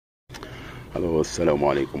Hello,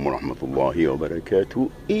 assalamu alaikum wa rahmatullahi wa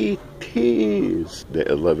barakatuh. It is the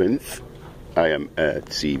 11th. I am at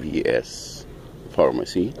CVS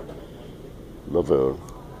Pharmacy, over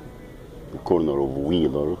the corner of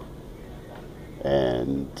Wheeler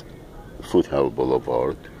and Foothill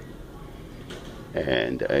Boulevard.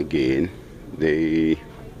 And again,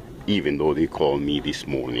 even though they called me this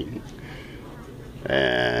morning,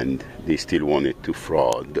 and they still wanted to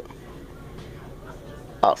fraud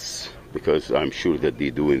us, because I'm sure that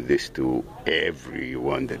they're doing this to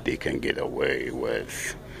everyone that they can get away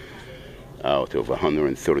with. Out of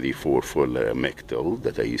 134 for Lamictal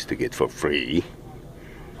that I used to get for free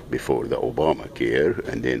before the Obamacare,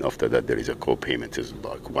 and then after that there is a co-payment is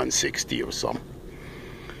like 160 or some.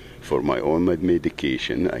 For my own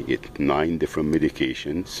medication, I get 9 different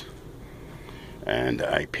medications, and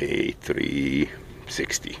I pay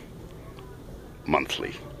 $3.60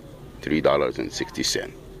 monthly,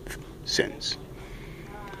 $3.60.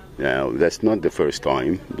 Now, that's not the first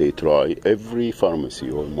time. They try, every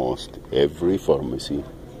pharmacy, almost every pharmacy,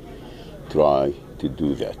 try to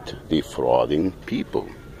do that. They're frauding people.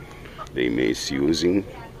 They misusing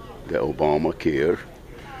the Obamacare,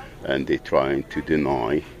 and they're trying to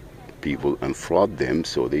deny people and fraud them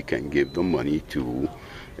so they can give the money to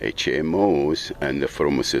HMOs and the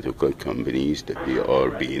pharmaceutical companies that they are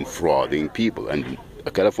being frauding people. And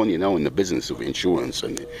California now in the business of insurance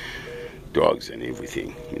and drugs and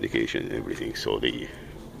everything, medication and everything. So they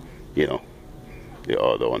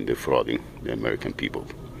are the one defrauding the American people.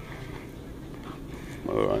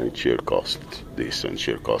 All right, share cost this and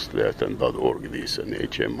share cost that, and .org this and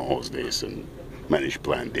HMOs this and managed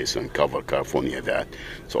plan this and cover California that.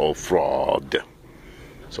 It's all fraud.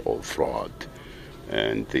 It's all fraud.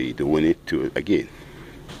 And they doing it to, again,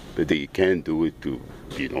 but they can't do it to,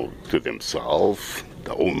 to themselves,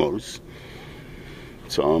 the owners.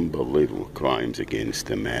 It's unbelievable. Crimes against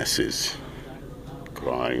the masses.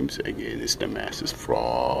 Crimes against the masses.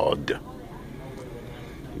 Fraud.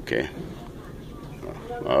 Okay.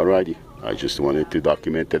 Alrighty. I just wanted to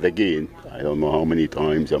document it again. I don't know how many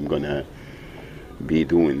times I'm gonna be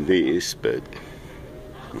doing this, but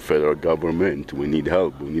the federal government, we need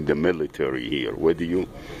help. We need the military here. We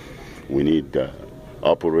need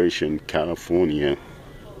Operation California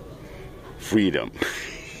Freedom.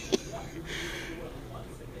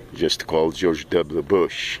 Just call George W.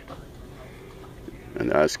 Bush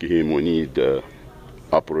and ask him, we need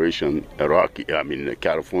Operation the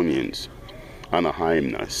Californians,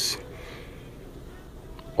 Anaheimness,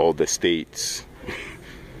 all the states.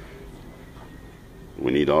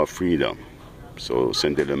 We need our freedom. So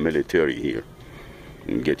send the military here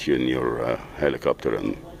and get you in your helicopter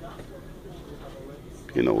and,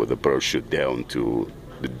 with a parachute down to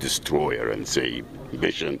the destroyer and say,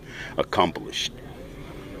 mission accomplished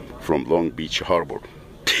from Long Beach Harbor.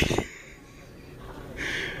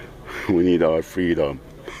 We need our freedom.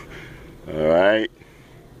 All right?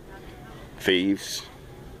 Thieves,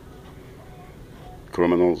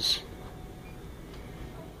 criminals,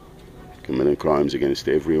 committing crimes against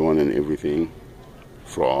everyone and everything,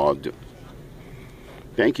 fraud.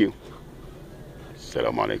 Thank you.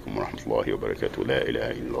 Assalamu alaikum wa rahmatullahi wa barakatuh. La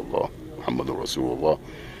ilaha illallah. Muhammadur Rasulullah.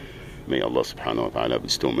 May Allah subhanahu wa ta'ala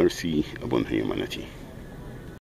bestow mercy upon humanity.